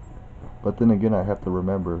 But then again, I have to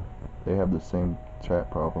remember they have the same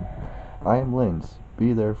chat problem. I am Lens.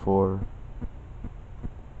 Be there for.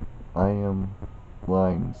 I am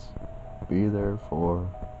Lines. Be there for.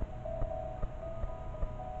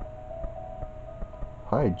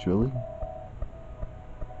 Hi, Julie.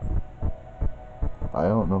 I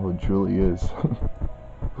don't know who Julie is.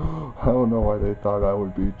 I don't know why they thought I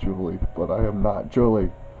would be Julie, but I am not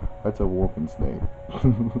Julie. That's a woman's name.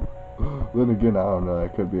 Then again, I don't know,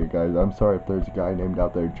 that could be a guy. I'm sorry if there's a guy named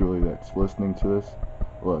out there, Julie, that's listening to this.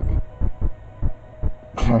 Look,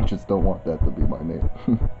 I just don't want that to be my name.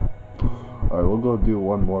 Alright, we'll go do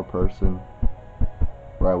one more person.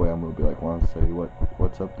 Right away, I'm gonna be like, want to say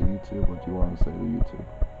what's up to YouTube? What do you want to say to YouTube?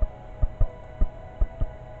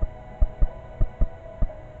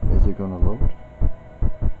 Is it gonna load?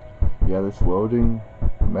 Yeah, this loading,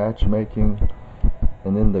 matchmaking,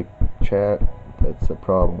 and then the chat, that's a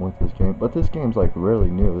problem with this game. But this game's like really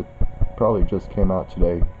new. It probably just came out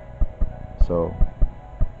today. So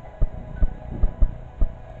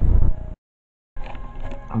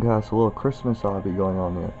I got us a little Christmas hobby going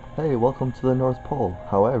on here. Hey, welcome to the North Pole.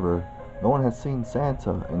 However, no one has seen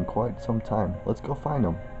Santa in quite some time. Let's go find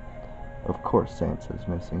him. Of course Santa's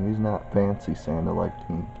missing. He's not fancy Santa like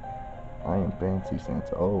me. I am fancy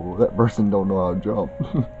Santa. Oh, that person don't know how to jump.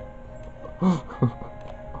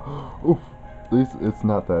 Oof. It's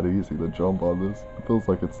not that easy to jump on this. It feels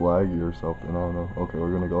like it's laggy or something. I don't know. Okay, we're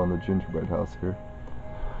gonna go in the gingerbread house here.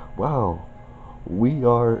 Wow. We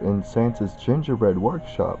are in Santa's gingerbread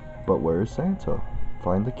workshop. But where is Santa?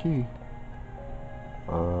 Find the key.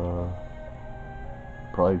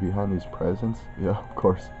 Probably behind these presents. Yeah, of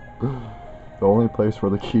course. The only place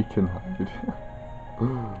where the key can hide.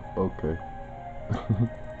 Okay.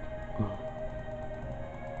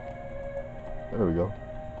 There we go.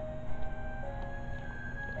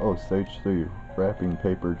 Oh, stage 3, wrapping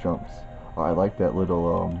paper jumps. Oh, I like that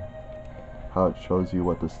little, how it shows you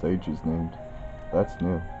what the stage is named. That's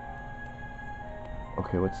new.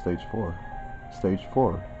 Okay, what's stage 4? Stage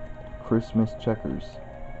 4, Christmas checkers.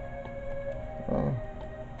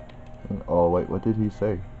 Oh, wait, what did he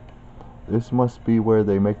say? This must be where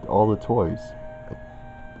they make all the toys.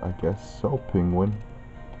 I guess so, penguin.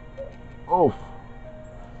 Oh!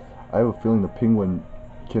 I have a feeling the penguin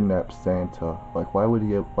kidnapped Santa. Like, why would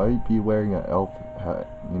he be wearing an elf hat,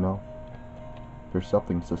 you know? There's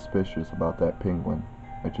something suspicious about that penguin.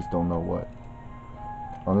 I just don't know what.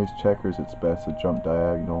 On these checkers, it's best to jump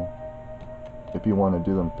diagonal. If you want to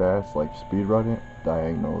do them fast, like speedrun it,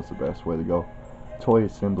 diagonal is the best way to go. Toy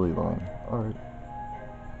assembly line. Alright.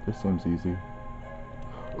 This seems easy.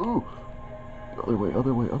 Ooh! Other way,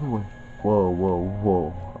 other way, other way. Whoa, whoa,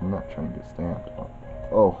 whoa. I'm not trying to get stamped.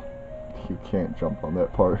 Oh. You can't jump on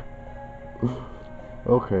that part.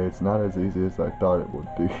 Okay, it's not as easy as I thought it would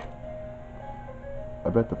be. I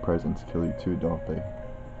bet the presents kill you too, don't they?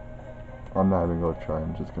 I'm not even gonna try,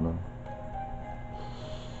 I'm just gonna...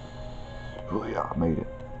 Oh yeah, I made it.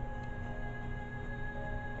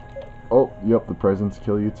 Oh, yep, the presents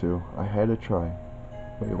kill you too. I had to try.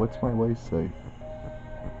 Wait, what's my waist say?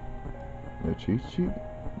 A cheat sheet?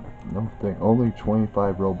 No thing. Only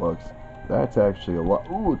 25 Robux. That's actually a lot.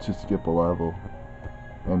 Ooh, to skip a level.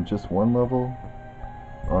 And just one level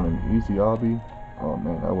on an easy obby. Oh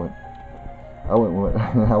man, I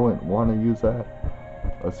wouldn't want to use that.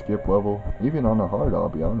 A skip level, even on a hard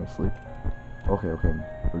obby, honestly. Okay,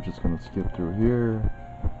 we're just gonna skip through here.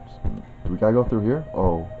 Do we gotta go through here?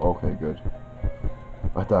 Oh, okay, good.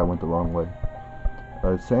 I thought I went the wrong way.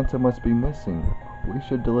 Santa must be missing. We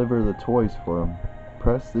should deliver the toys for him.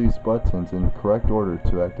 Press these buttons in correct order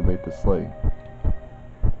to activate the sleigh.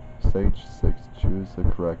 Stage 6, choose the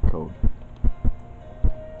correct code.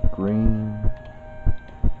 Green.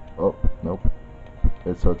 Oh, nope.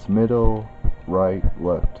 So it's middle, right,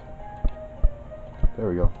 left. There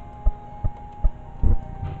we go.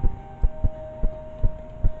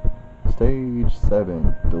 Stage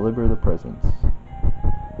 7, deliver the presents.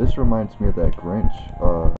 This reminds me of that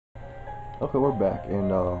Grinch. Okay, we're back, and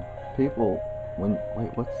people, wait,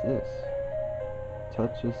 what's this?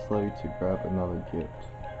 Touch this sleigh to grab another gift.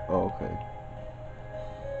 Oh, okay.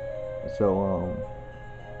 So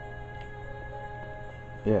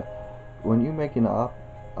yeah, when you make an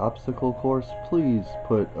obstacle course, please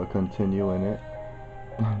put a continue in it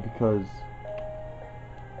because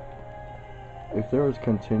if there was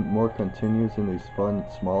more continues in these fun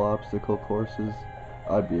small obstacle courses,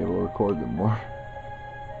 I'd be able to record them more.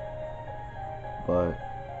 But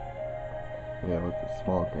yeah, with the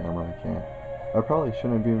small camera I can't. I probably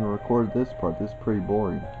shouldn't even record this part. This is pretty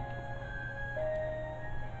boring.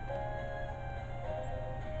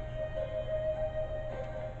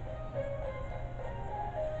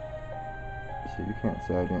 So you can't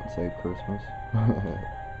say I didn't save Christmas.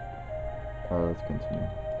 Alright, let's continue.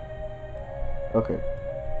 Okay.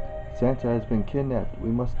 Santa has been kidnapped. We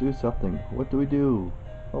must do something. What do we do?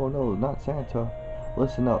 Oh no, not Santa.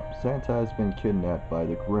 Listen up. Santa has been kidnapped by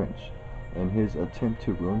the Grinch in his attempt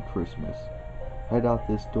to ruin Christmas. Head out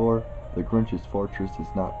this door. The Grinch's fortress is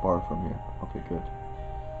not far from here. Okay, good.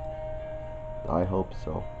 I hope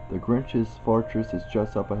so. The Grinch's fortress is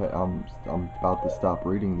just up ahead. I'm about to stop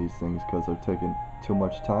reading these things because they're taking too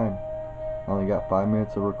much time. I only got 5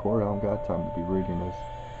 minutes to record. I don't got time to be reading this.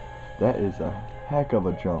 That is a heck of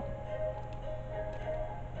a jump.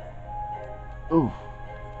 Oof.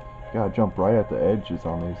 Gotta jump right at the edges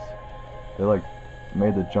on these. They like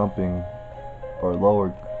made the jumping or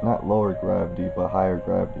lower, not lower gravity, but higher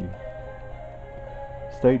gravity.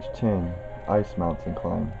 Stage 10, Ice Mountain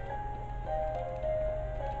Climb.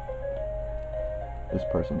 This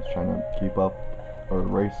person's trying to keep up or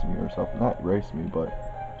race me or something. Not race me, but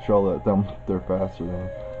show that they're faster than me.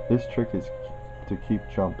 This trick is to keep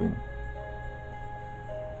jumping.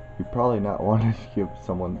 You probably not want to give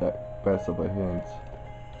someone that best of a hint.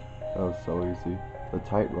 That was so easy. The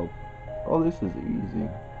tightrope. Oh, this is easy.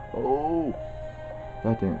 Oh,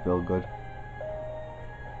 that didn't feel good.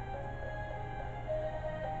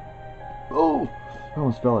 Oh, I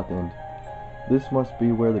almost fell at the end. This must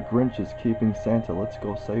be where the Grinch is keeping Santa. Let's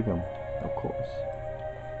go save him. Of course.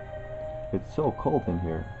 It's so cold in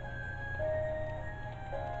here.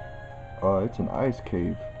 It's an ice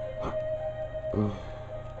cave.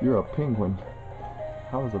 You're a penguin.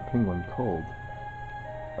 How is a penguin cold?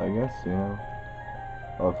 I guess, you know.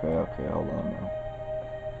 Okay, hold on now.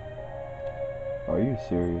 Are you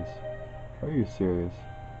serious? Are you serious?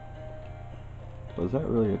 Was that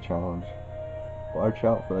really a challenge? Watch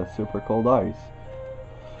out for that super cold ice.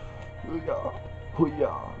 Hoo-yah!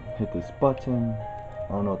 Hoo-yah! Hit this button. I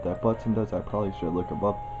don't know what that button does. I probably should look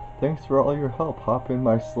above. Thanks for all your help. Hop in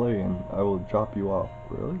my sleigh and I will drop you off.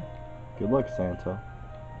 Really? Good luck, Santa.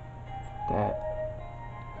 That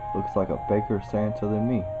looks like a faker Santa than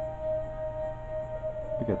me.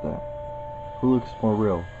 Look at that. Who looks more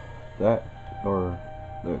real? That or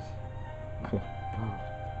this?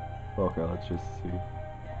 Okay, let's just see.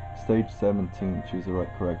 Stage 17. Choose the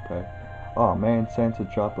correct path. Oh man, Santa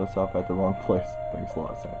dropped us off at the wrong place. Thanks a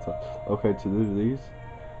lot, Santa. Okay, to do these,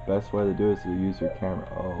 best way to do it is to use your camera.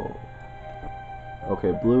 Oh.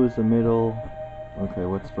 Okay, blue is the middle. Okay,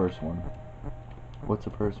 what's the first one? What's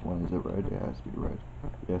the first one? Is it red? It has to be red.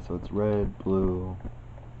 Yeah, so it's red, blue,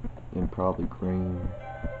 then probably green.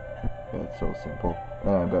 Yeah, it's so simple.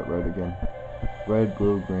 And I bet red again. Red,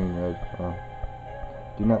 blue, green, red.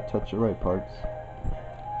 Do not touch the right parts.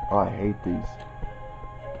 Oh, I hate these.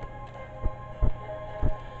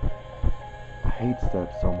 I hate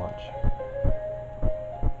steps so much.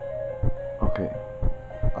 Okay.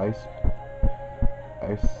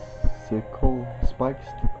 Icicle spikes.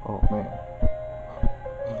 Oh man.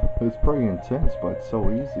 It's pretty intense, but it's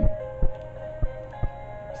so easy.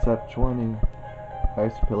 Step 20.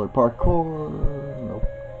 Ice pillar parkour. Nope.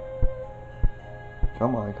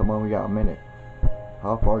 Come on, we got a minute.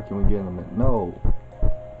 How far can we get in a minute? No.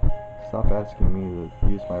 Stop asking me to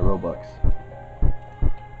use my Robux.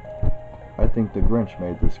 I think the Grinch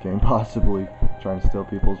made this game, possibly trying to steal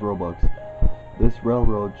people's Robux. This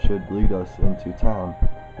railroad should lead us into town,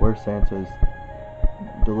 where Santa's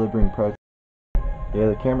delivering presents. Yeah,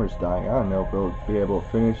 the camera's dying. I don't know if we'll be able to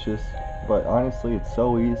finish this, but honestly, it's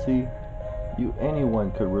so easy.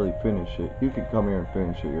 Anyone could really finish it. You could come here and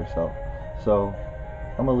finish it yourself. So,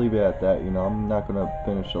 I'm gonna leave it at that. You know, I'm not gonna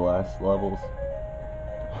finish the last levels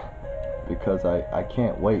because I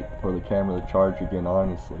can't wait for the camera to charge again.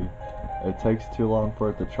 Honestly, it takes too long for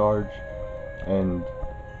it to charge, and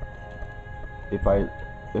if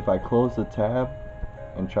I close the tab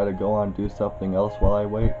and try to go on and do something else while I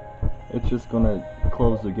wait, it's just gonna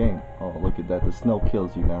close the game. Oh, look at that, the snow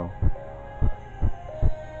kills you now.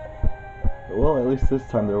 Well, at least this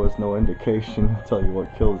time there was no indication to tell you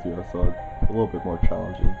what kills you, so it's a little bit more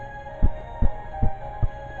challenging.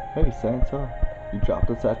 Hey Santa, you dropped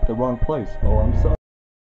us at the wrong place. Oh, I'm sorry.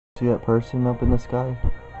 See that person up in the sky?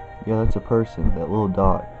 Yeah, that's a person, that little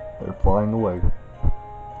dot. They're flying away.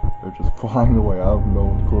 They're just flying away, I have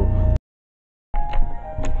no clue.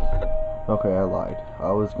 Okay, I lied.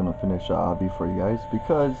 I was gonna finish a hobby for you guys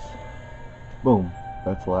because, boom,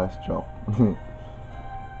 that's the last jump.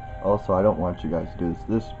 Also, I don't want you guys to do this.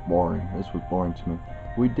 This is boring. This was boring to me.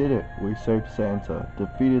 We did it. We saved Santa.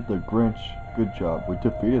 Defeated the Grinch. Good job. We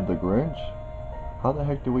defeated the Grinch? How the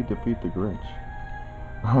heck did we defeat the Grinch?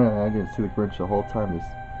 I didn't see the Grinch the whole time.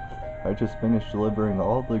 I just finished delivering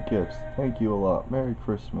all the gifts. Thank you a lot. Merry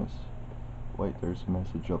Christmas. Wait, there's a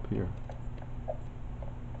message up here.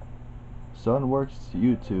 Sunworks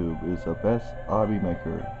YouTube is the best obby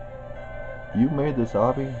maker. You made this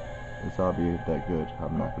obby? This obby ain't that good,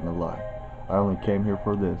 I'm not gonna lie. I only came here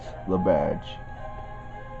for this, the badge.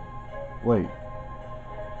 Wait,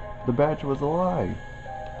 the badge was a lie.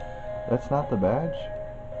 That's not the badge?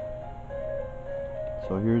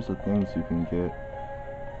 So here's the things you can get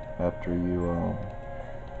after you,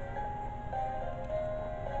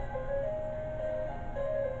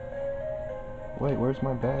 Wait, where's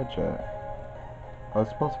my badge at? I was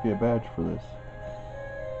supposed to get a badge for this.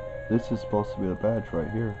 This is supposed to be the badge right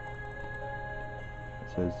here.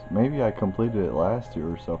 It says, maybe I completed it last year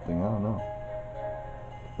or something, I don't know.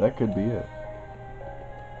 That could be it.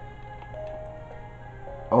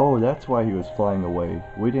 Oh, that's why he was flying away.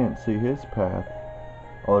 We didn't see his path.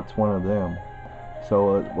 Oh, it's one of them.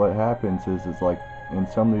 So what happens is like in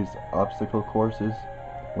some of these obstacle courses,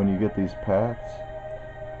 when you get these paths,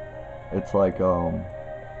 it's like,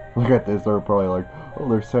 look at this, they're probably like, oh,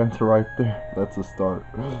 there's Santa right there. That's a start.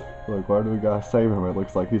 Like, why do we gotta save him? It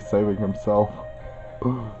looks like he's saving himself.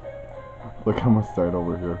 Look, I'm gonna stand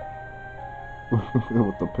over here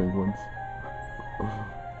with the penguins.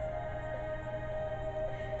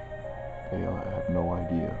 They have no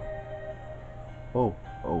idea. Oh.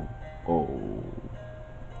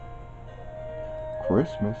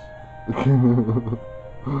 Christmas?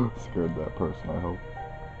 Scared that person, I hope.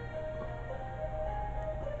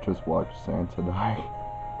 Just watch Santa die.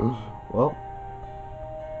 Well,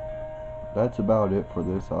 that's about it for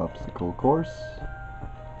this obstacle course.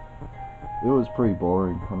 It was pretty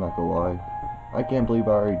boring, I'm not gonna lie. I can't believe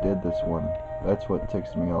I already did this one. That's what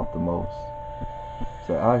ticks me off the most.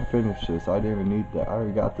 So I finished this, I didn't even need that, I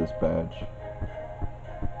already got this badge.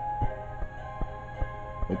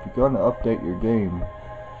 If you're gonna update your game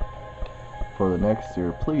for the next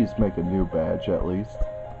year, please make a new badge at least,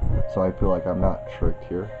 so I feel like I'm not tricked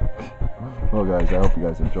here. Well guys, I hope you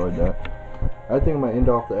guys enjoyed that. I think I'm gonna end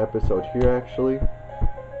off the episode here actually,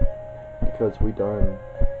 because we've done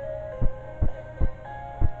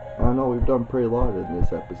pretty a lot in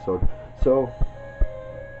this episode. So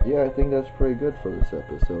yeah, I think that's pretty good for this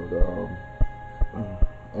episode.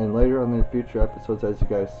 And later on in the future episodes, as you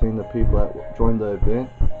guys seen, the people that joined the event,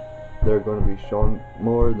 they're going to be shown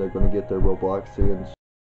more. They're going to get their Robloxians.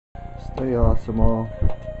 Stay awesome all,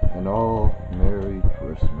 and all Merry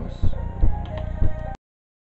Christmas.